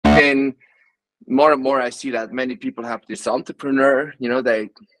then more and more I see that many people have this entrepreneur, you know, they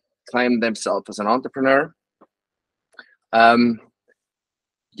claim themselves as an entrepreneur.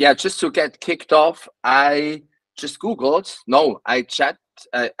 Yeah, just to get kicked off, I just Googled. No, I chat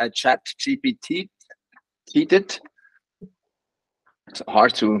GPT it. It's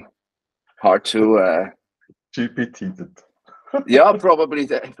hard to GPT it. Yeah,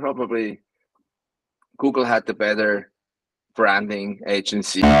 probably Google had the better branding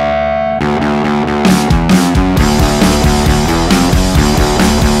agency.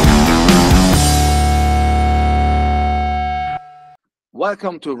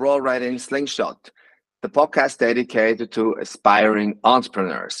 Welcome to Roll Right In Slingshot, the podcast dedicated to aspiring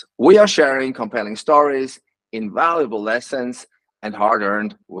entrepreneurs. We are sharing compelling stories, invaluable lessons, and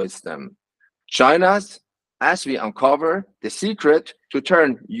hard-earned wisdom. Join us as we uncover the secret to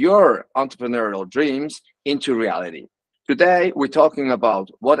turn your entrepreneurial dreams into reality. Today, we're talking about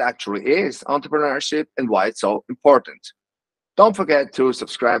what actually is entrepreneurship and why it's so important. Don't forget to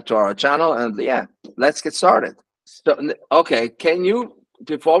subscribe to our channel, and yeah, let's get started. So, okay,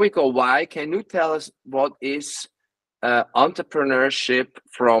 before we go why, can you tell us what is entrepreneurship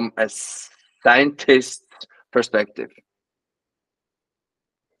from a scientist's perspective?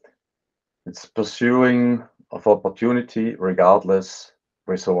 It's pursuing of opportunity regardless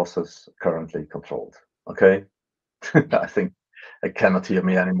resources currently controlled. Okay, I think I cannot hear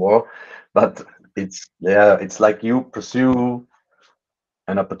me anymore, but it's like you pursue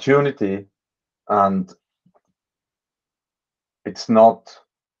an opportunity, and it's not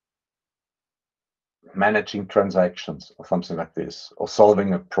managing transactions or something like this, or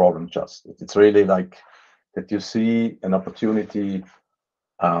solving a problem. Just it's really like that you see an opportunity,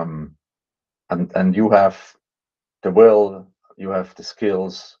 and you have the will, you have the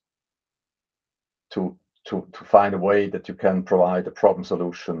skills to find a way that you can provide a problem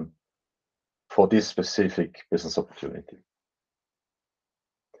solution for this specific business opportunity.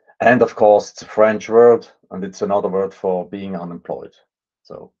 And of course, it's a French word, and it's another word for being unemployed.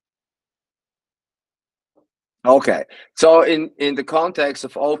 So okay, so in the context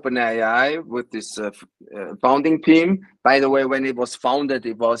of OpenAI with this founding team, by the way, when it was founded,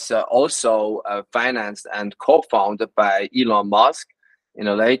 it was also financed and co-founded by Elon Musk. In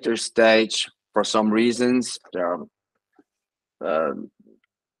a later stage, for some reasons, there are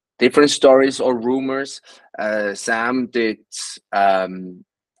different stories or rumors. Sam did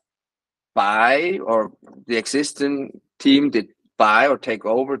buy, or the existing team did buy or take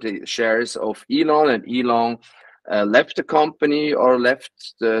over the shares of Elon, and Elon left the company or left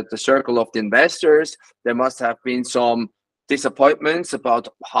the circle of the investors. There must have been some disappointments about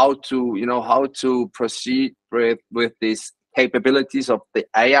how to proceed with these capabilities of the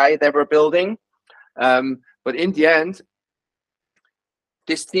AI they were building. But in the end,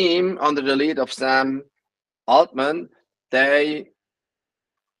 this team under the lead of Sam Altman, they,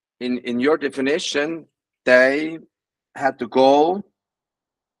 in your definition, they had to go,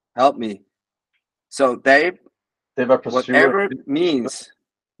 help me. So they were pursuing whatever it means.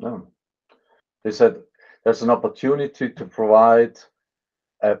 No. They said there's an opportunity to provide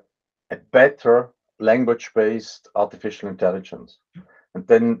a better language-based artificial intelligence. And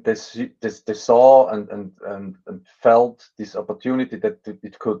then they saw and felt this opportunity that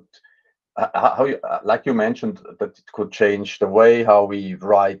it could, like you mentioned, that it could change the way how we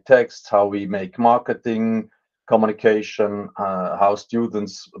write text, how we make marketing, communication, how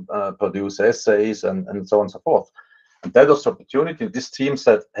students produce essays, and so on and so forth. And that was the opportunity. This team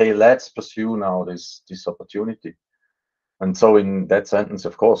said, hey, let's pursue now this opportunity. And so in that sentence,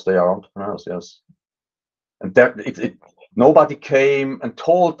 of course, they are entrepreneurs, yes. And nobody came and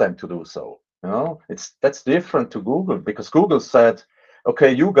told them to do so. You know, that's different to Google, because Google said,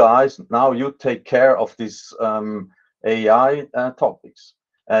 okay, you guys, now you take care of these AI topics.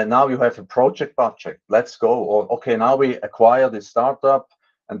 And now you have a project budget. Let's go. Or okay, now we acquire this startup,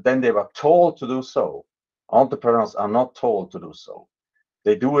 and then they were told to do so. Entrepreneurs are not told to do so.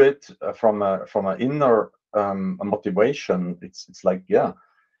 They do it from an inner motivation. It's like, yeah,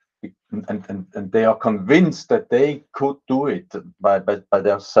 and they are convinced that they could do it by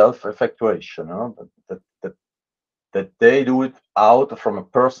their self-effectuation. You know? that they do it out from a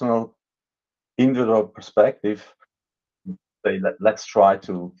personal, individual perspective. Let's try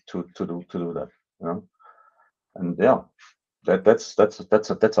to do that. You know? And yeah, that's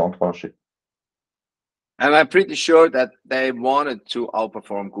entrepreneurship. And I'm pretty sure that they wanted to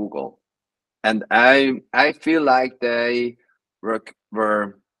outperform Google, and I feel like they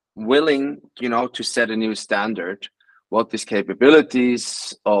were willing, to set a new standard, what these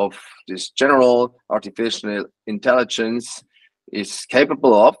capabilities of this general artificial intelligence is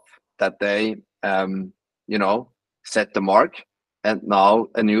capable of. that they, you know, set the mark, and now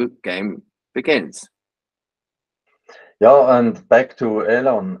a new game begins. Yeah, and back to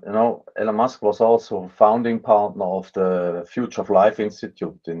Elon, you know, Elon Musk was also founding partner of the Future of Life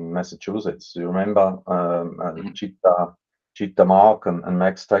Institute in Massachusetts. You remember Cheetah Mark and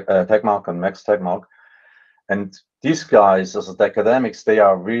Max Tegmark and Max Tegmark. And these guys, as academics, they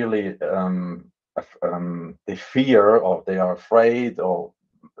are really they fear, or they are afraid, or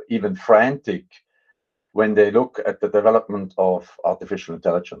even frantic when they look at the development of artificial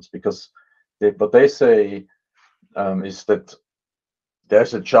intelligence, because what they say is that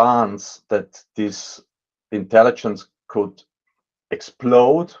there's a chance that this intelligence could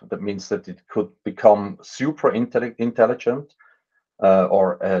explode. That means that it could become super intelligent,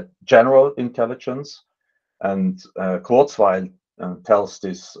 or general intelligence. And Kurzweil tells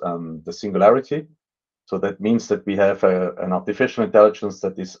this the singularity. So that means that we have an artificial intelligence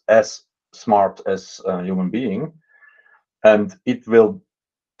that is as smart as a human being, and it will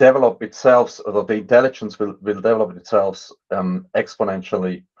develop itself, or the intelligence will develop itself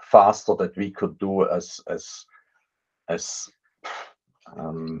exponentially faster than we could do as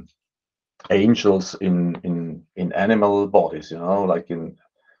angels in animal bodies, you know, like in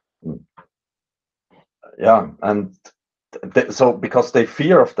yeah. And so because they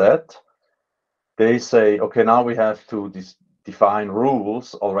fear of that, they say, okay, now we have to define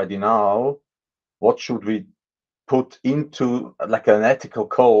rules already now. What should we put into, like, an ethical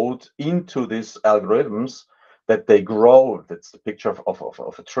code into these algorithms, that they grow? That's the picture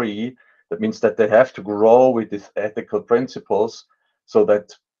of a tree. That means that they have to grow with these ethical principles, so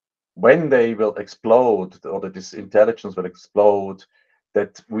that when they will explode, or that this intelligence will explode,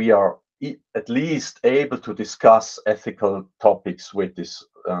 that we are at least able to discuss ethical topics with this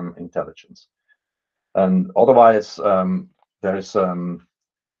intelligence. And otherwise, there is a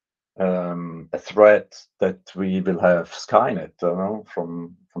threat that we will have Skynet, you know,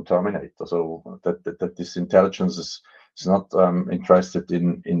 from Terminator. So that this intelligence is not interested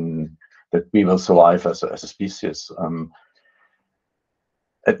in that we will survive as a species. And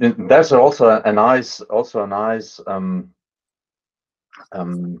there's also a nice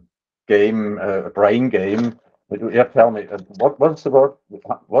game, a brain game. Yeah, tell me, what's the word?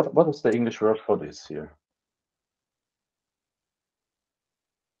 What is the English word for this here?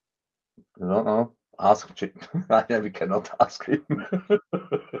 I don't know. Ask Jim. Yeah, we cannot ask him.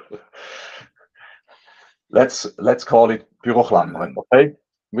 Let's call it Büroklammer, okay?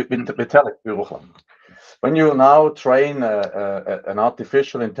 We tell it Büroklammer. When you now train an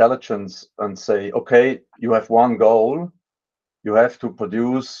artificial intelligence and say, okay, you have one goal, you have to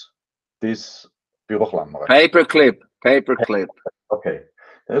produce this Büroklammer. Paperclip. Okay.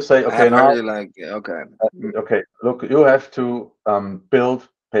 You say, okay, now, okay, look, you have to build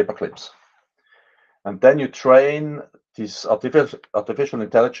paperclips. And then you train this artificial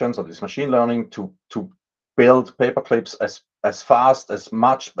intelligence, or this machine learning, to build paperclips as fast, as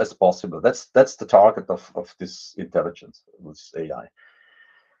much as possible. That's the target of this intelligence, this AI.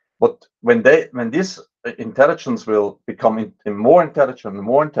 But when this intelligence will become more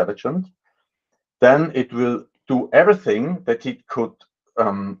intelligent, then it will do everything that it could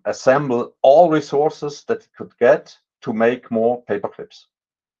assemble all resources that it could get to make more paperclips.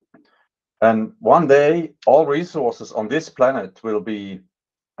 And one day, all resources on this planet will be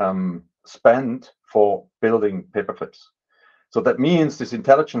spent for building paperclips. So that means this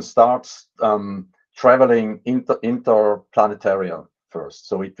intelligence starts traveling interplanetary first.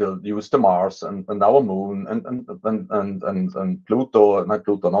 So it will use the Mars and our Moon and Pluto, not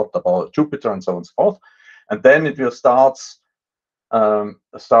Pluto, not about Jupiter, and so on and so forth. And then it will start to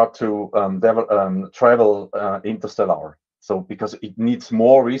travel interstellar. So because it needs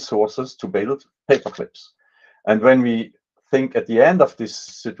more resources to build paperclips. And when we think at the end of this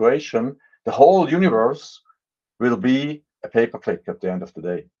situation, the whole universe will be a paperclip at the end of the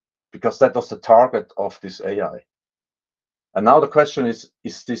day, because that was the target of this AI. And now the question is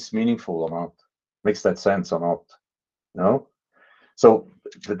this meaningful or not? Makes that sense or not? No? So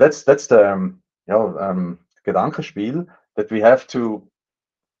that's the Gedankenspiel, that we have to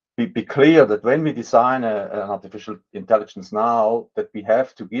be clear that when we design an artificial intelligence now, that we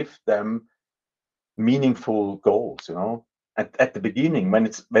have to give them meaningful goals, you know, at the beginning, when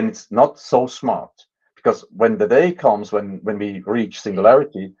it's not so smart. Because when the day comes when we reach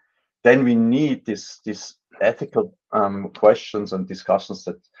singularity, then we need this ethical questions and discussions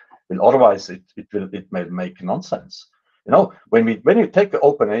that will, otherwise it may make nonsense. You know, when you take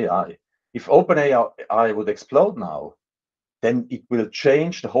OpenAI, if OpenAI would explode now, then it will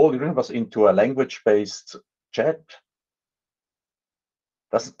change the whole universe into a language-based chat.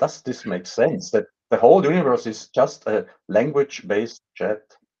 does this make sense? That the whole universe is just a language-based chat,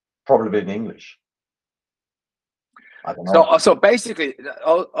 probably in English. I don't know. So basically,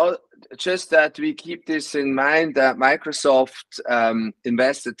 just that we keep this in mind, that Microsoft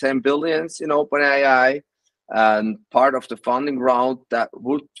invested 10 billions in OpenAI, and part of the funding round that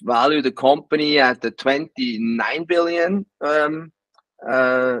would value the company at the 29 billion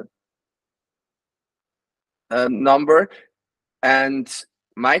number, and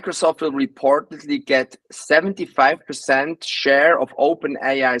Microsoft will reportedly get 75% share of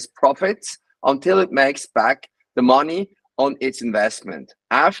OpenAI's profits until it makes back the money on its investment,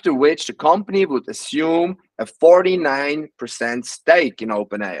 after which the company would assume a 49% stake in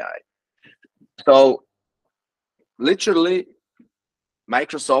OpenAI. So literally,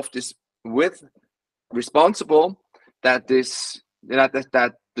 Microsoft is responsible that this,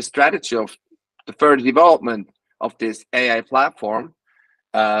 that the strategy of the further development of this AI platform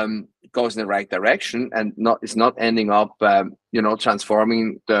goes in the right direction, and is not ending up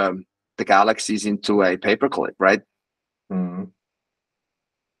transforming the galaxies into a paperclip, right? Mm-hmm.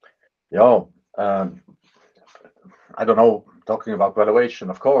 Yeah, I don't know. Talking about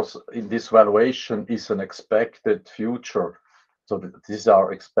valuation, of course, in this valuation is an expected future. So these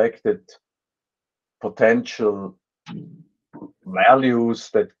are expected potential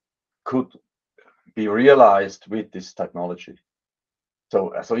values that could be realized with this technology.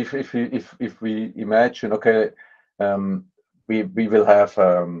 So if we imagine, okay, we will have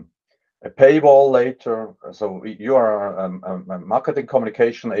a paywall later. So you are a marketing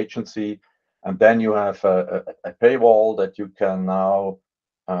communication agency, and then you have a paywall that you can now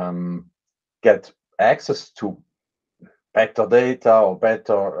get access to better data or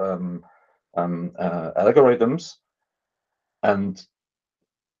better algorithms, and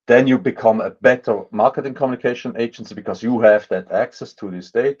then you become a better marketing communication agency because you have that access to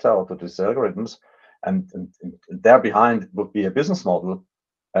this data or to these algorithms, and there behind would be a business model.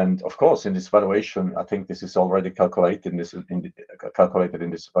 And of course, in this valuation, I think this is already calculated in this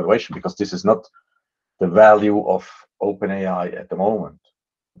valuation, because this is not the value of OpenAI at the moment.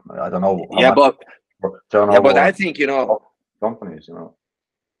 I don't know how much turnover. But I think companies,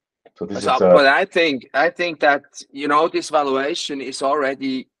 So this is. But I think that this valuation is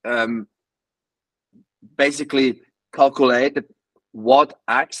already basically calculated what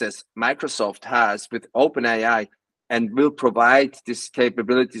access Microsoft has with OpenAI, and will provide these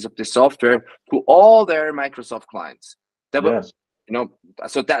capabilities of the software to all their Microsoft clients. Yes.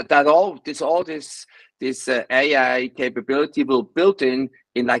 So that this AI capability will built in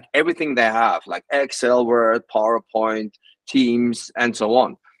like everything they have, like Excel, Word, PowerPoint, Teams, and so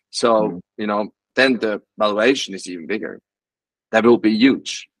on. So then the valuation is even bigger. That will be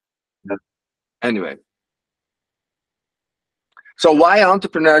huge. Yeah. Anyway, so why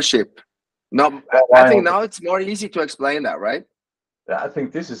entrepreneurship? No, I think now it's more easy to explain that, right? Yeah, I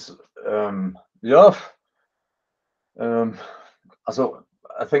think this is so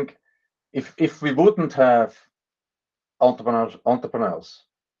I think if we wouldn't have entrepreneurs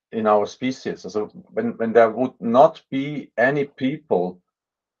in our species, so when there would not be any people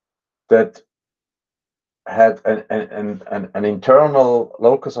that had an internal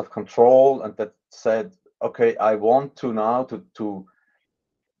locus of control, and that said, okay, I want to now to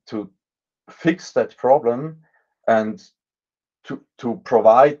fix that problem, and to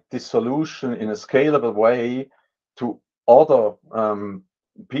provide this solution in a scalable way to other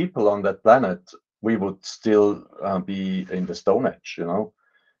people on that planet, we would still be in the Stone Age,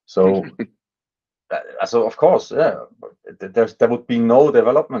 So, so of course, yeah, there would be no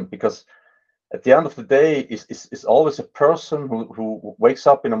development, because at the end of the day, is always a person who wakes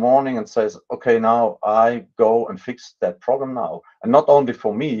up in the morning and says, okay, now I go and fix that problem now, and not only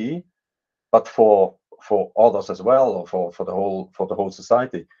for me, but for others as well, or for the whole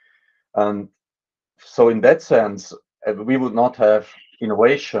society. And so in that sense, we would not have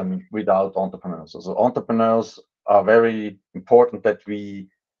innovation without entrepreneurs. So entrepreneurs are very important, that we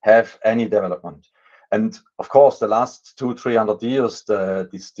have any development. And of course, the last 200-300 years,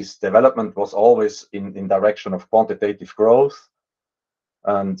 this development was always in direction of quantitative growth,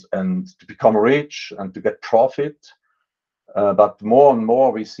 and to become rich and to get profit. But more and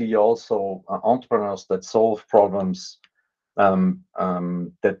more, we see also entrepreneurs that solve problems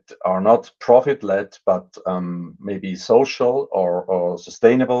that are not profit-led, but maybe social or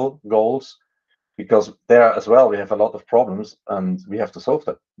sustainable goals, because there as well we have a lot of problems, and we have to solve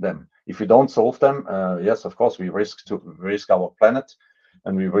them. If we don't solve them, yes, of course, we risk our planet,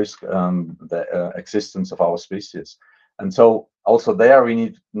 and we risk the existence of our species. And so also there we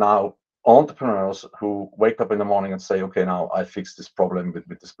need now entrepreneurs who wake up in the morning and say, okay, now I fix this problem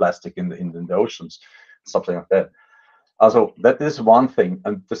with this plastic in the oceans, something like that. Also, that is one thing.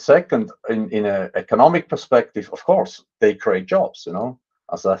 And the second, in an economic perspective, of course, they create jobs, you know.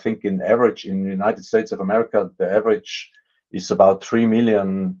 As I think in average in the United States of America, the average is about 3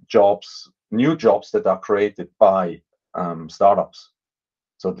 million jobs, new jobs that are created by startups.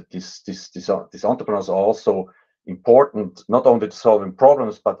 So that these entrepreneurs are also important, not only to solving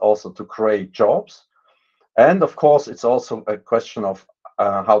problems, but also to create jobs. And of course, it's also a question of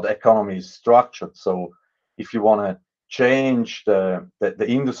how the economy is structured. So if you want to change the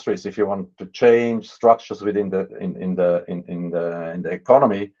industries, if you want to change structures within the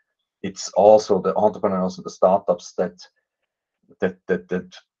economy, it's also the entrepreneurs and the startups that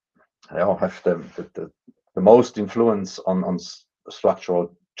have the most influence on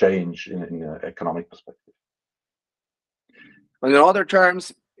structural change in an economic perspective. In other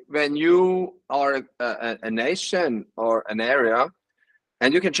terms, when you are a nation or an area,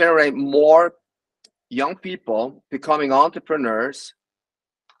 and you can generate more young people becoming entrepreneurs,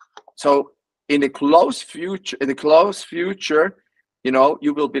 so in the close future, you know,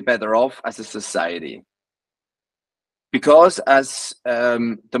 you will be better off as a society, because as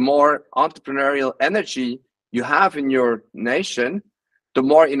the more entrepreneurial energy you have in your nation, the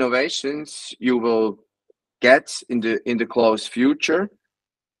more innovations you will get in the close future,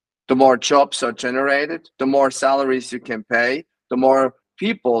 the more jobs are generated, the more salaries you can pay, the more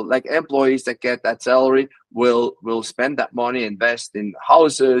people, like employees that get that salary, will spend that money, invest in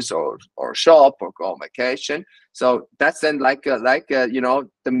houses or shop or go on vacation. So that's then like a you know,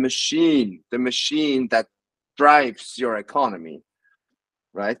 the machine that drives your economy,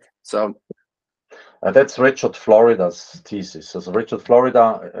 right? So that's Richard Florida's thesis. So Richard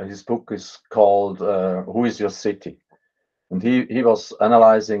Florida, his book is called "Who is Your City?" And he was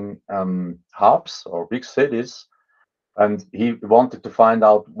analyzing hubs or big cities, and he wanted to find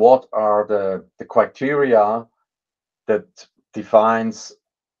out what are the criteria that defines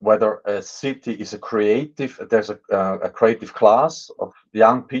whether a city is a creative. There's a creative class of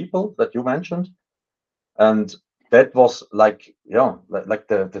young people that you mentioned, and that was like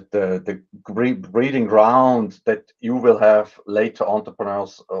the breeding ground that you will have later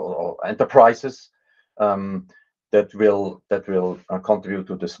entrepreneurs or enterprises that will contribute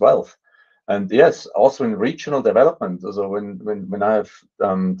to this wealth. And yes, also in regional development. So when I have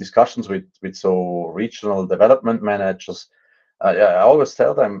discussions with so regional development managers, I always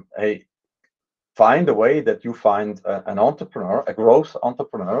tell them, hey, find a way that you find an entrepreneur, a growth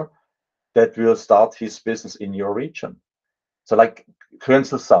entrepreneur, that will start his business in your region. So like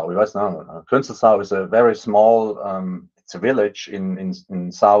Künzelsau, you guys know, Künzelsau is a very small, it's a village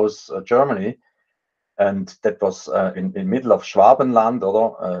in South Germany, and that was in middle of Schwabenland,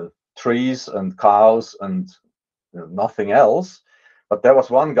 or trees and cows and nothing else. But there was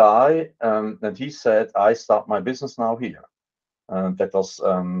one guy, and he said, I start my business now here. And that was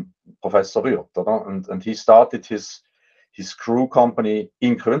Professor Rürt, and he started his crew company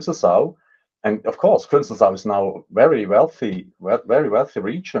in Künzelsau. And of course, Künzelsau is now very wealthy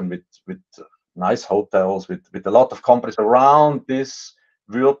region with nice hotels, with a lot of companies around this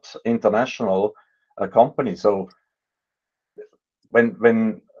Rürt International company. So when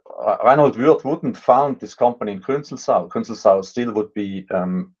Reinhold Rürt wouldn't found this company in Künzelsau still would be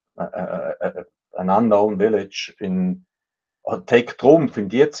an unknown village in. Or take Trumpf in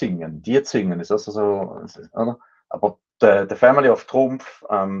Dietzingen. Dietzingen is also so. But the family of Trumpf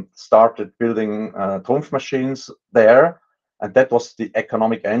started building Trumpf machines there, and that was the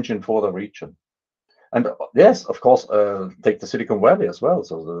economic engine for the region. And yes, of course, take the Silicon Valley as well.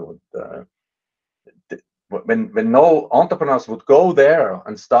 So when no entrepreneurs would go there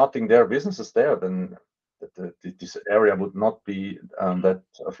and starting their businesses there, then this area would not be that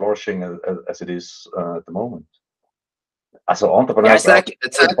flourishing as it is at the moment. So entrepreneurs. Yeah,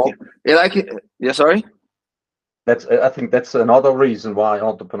 exactly. Yeah, sorry. I think that's another reason why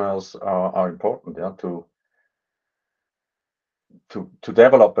entrepreneurs are important. Yeah, to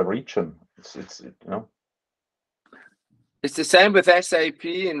develop a region. It's you know. It's the same with SAP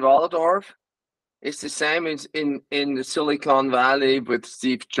in Waldorf. It's the same in the Silicon Valley with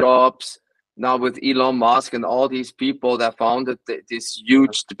Steve Jobs, now with Elon Musk and all these people that founded this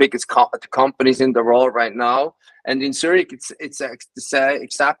huge, the biggest companies in the world right now. And in Zurich, it's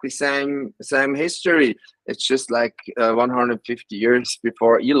exactly same history. It's just like 150 years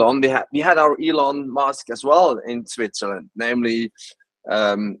before Elon. We had our Elon Musk as well in Switzerland, namely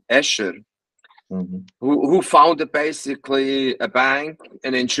Escher. Mm-hmm. Who founded basically a bank,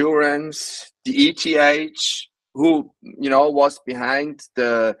 an insurance, the ETH, who was behind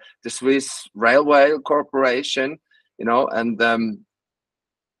the Swiss Railway Corporation, and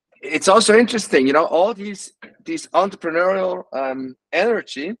it's also interesting, all these entrepreneurial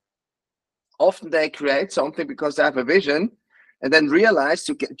energy. Often they create something because they have a vision, and then realize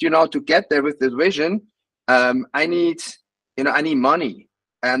to get there with the vision, I need money,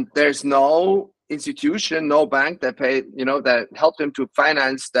 and there's no institution, no bank that that helped him to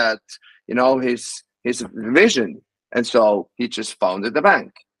finance that, his vision, and so he just founded the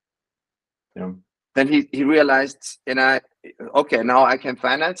bank. Yeah. Then he realized, okay, now I can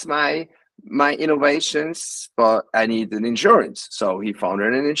finance my innovations, but I need an insurance, so he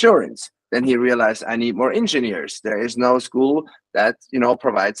founded an insurance. Then he realized I need more engineers. There is no school that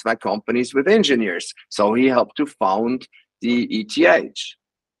provides my companies with engineers, so he helped to found the ETH.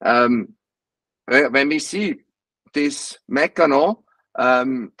 When we see this mechano,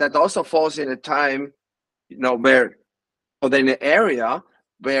 that also falls in a time, where, or in an area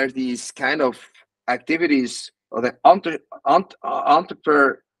where these kind of activities, or the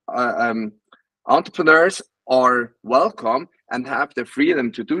entrepreneurs are welcome and have the freedom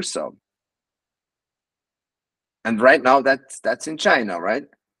to do so. And right now that's in China, right?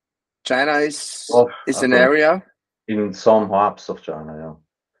 China is an area. In some hubs of China, yeah.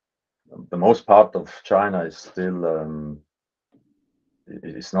 The most part of China is still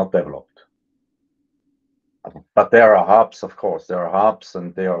is not developed. But there are hubs, of course. There are hubs,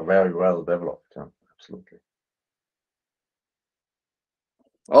 and they are very well developed. Yeah, absolutely.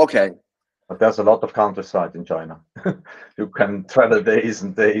 Okay. But there's a lot of countryside in China. You can travel days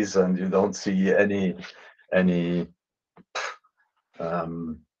and days, and you don't see any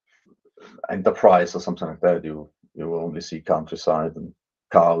enterprise or something like that. You only see countryside and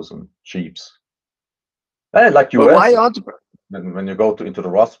cows and sheep. Like US. Why when you go into the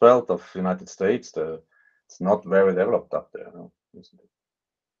Rust Belt of the United States, it's not very developed up there. No?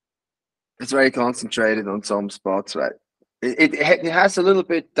 It's very concentrated on some spots, right? It has a little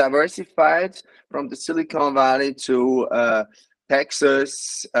bit diversified from the Silicon Valley to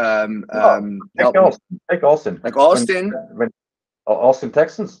Texas. Take Austin. Like Austin. When Austin,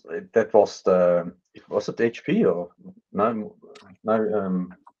 Texas, that was was it HP or no?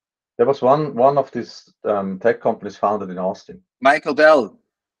 There was one of these tech companies founded in Austin. Michael Dell.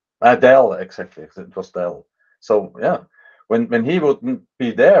 Dell, exactly. It was Dell. So yeah, when he wouldn't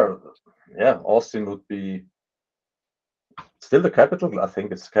be there, yeah, Austin would be still the capital. I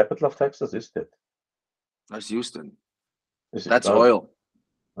think it's the capital of Texas, isn't it? That's Houston. That's oil.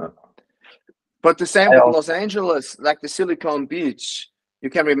 But the same with Los Angeles, like the Silicon Beach.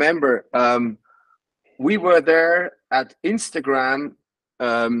 You can remember, we were there at Instagram,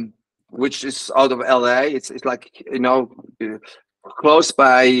 which is out of LA. It's like close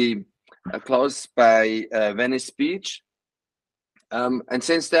by Venice Beach. And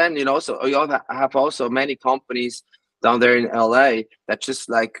since then, so you have also many companies down there in LA that just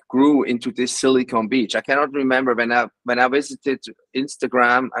like grew into this Silicon Beach. I cannot remember when I visited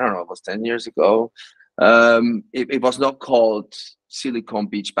Instagram. I don't know, it was 10 years ago. It was not called Silicon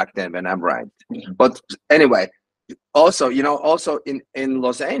Beach back then, when I'm right. But anyway, also in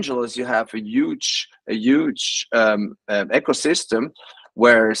Los Angeles, you have a huge ecosystem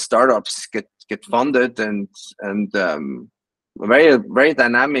where startups get funded, and very, very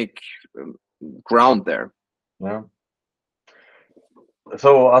dynamic ground there. Yeah.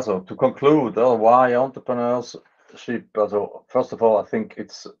 So also to conclude, why entrepreneurship? Also, first of all, I think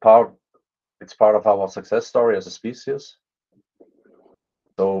it's part of our success story as a species.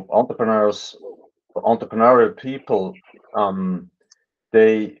 So entrepreneurial people,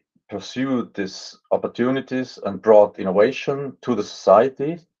 they pursued these opportunities and brought innovation to the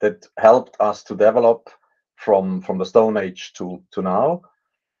society that helped us to develop from the Stone Age to now.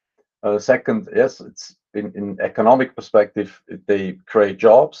 Second, yes, it's in economic perspective, they create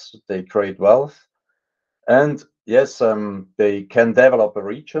jobs, they create wealth, and yes, they can develop a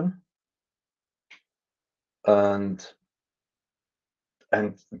region. And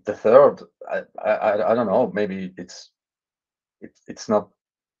the third, I don't know, maybe it's not.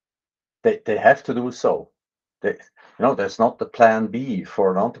 They have to do so. There's not the plan B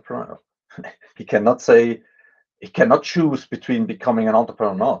for an entrepreneur. He cannot choose between becoming an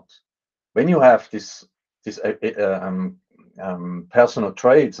entrepreneur or not. When you have this personal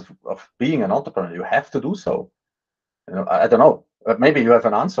traits of being an entrepreneur, you have to do so. I don't know. Maybe you have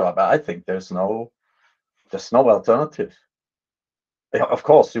an answer, but I think there's no alternative. Of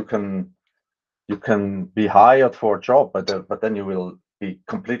course, you can be hired for a job, but then you will be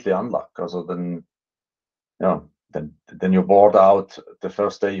completely unlucky. So then you're bored out the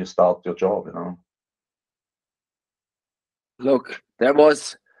first day you start your job. Look, there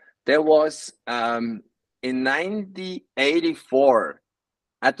was in 1984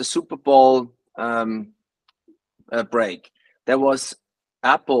 at the Super Bowl break, there was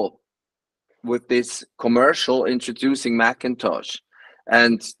Apple with this commercial introducing Macintosh,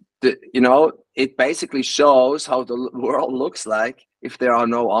 and it basically shows how the world looks like if there are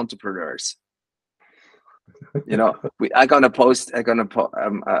no entrepreneurs. I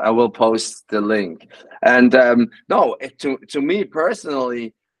will post the link. And no, to me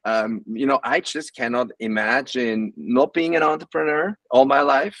personally, I just cannot imagine not being an entrepreneur all my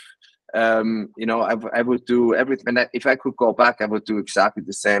life. I would do everything. If I could go back, I would do exactly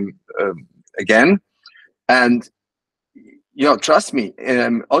the same again. And trust me,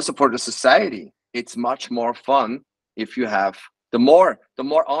 also for the society, it's much more fun if you have the more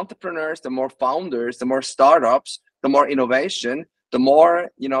entrepreneurs, the more founders, the more startups, the more innovation, the more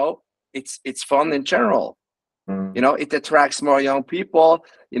it's fun in general. It attracts more young people.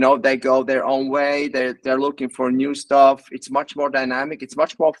 They go their own way. They're looking for new stuff. It's much more dynamic. It's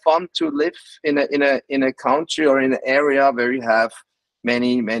much more fun to live in a country or in an area where you have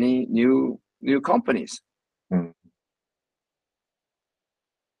many new companies.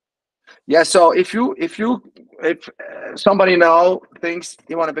 Yeah, so if somebody now thinks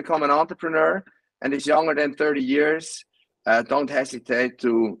you want to become an entrepreneur and is younger than 30 years, don't hesitate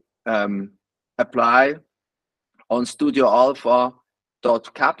to apply on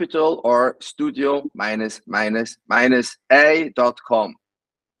studioalpha.capital or studio-a.com.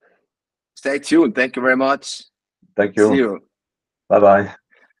 Stay tuned. Thank you very much. Thank you. See you. Bye-bye.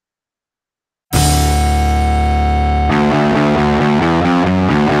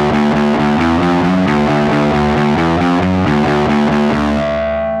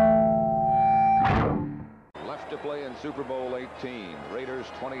 To play in Super Bowl 18, Raiders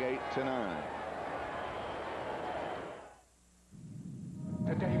 28-9.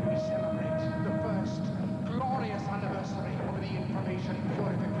 Today we celebrate the first glorious anniversary of the Information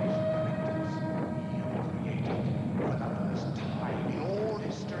Purification Directives. We have created for the first time in all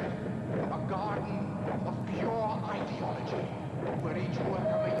history a garden of pure ideology where each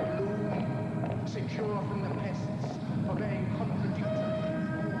worker may bloom, secure from the pests, obeying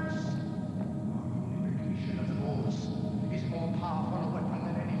contradictory laws. Is more powerful a weapon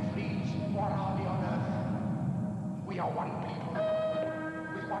than any fleet or army on earth. We are one people,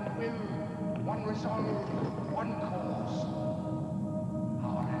 with one will, one resolve, one cause.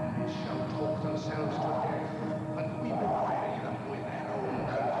 Our enemies shall talk themselves to death, and we will bury them with their own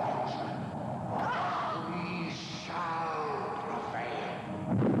confusion. We shall prevail.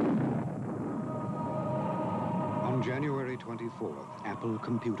 On January 24th, Apple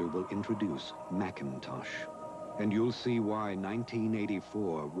Computer will introduce Macintosh. And you'll see why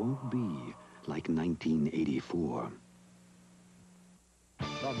 1984 won't be like 1984.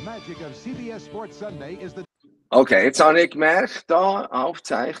 The magic of CBS Sports Sunday is the... Okay, jetzt habe ich gemerkt, da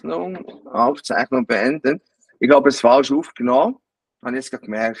Aufzeichnung beendet. Ich habe es falsch aufgenommen. Habe ich jetzt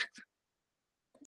gemerkt.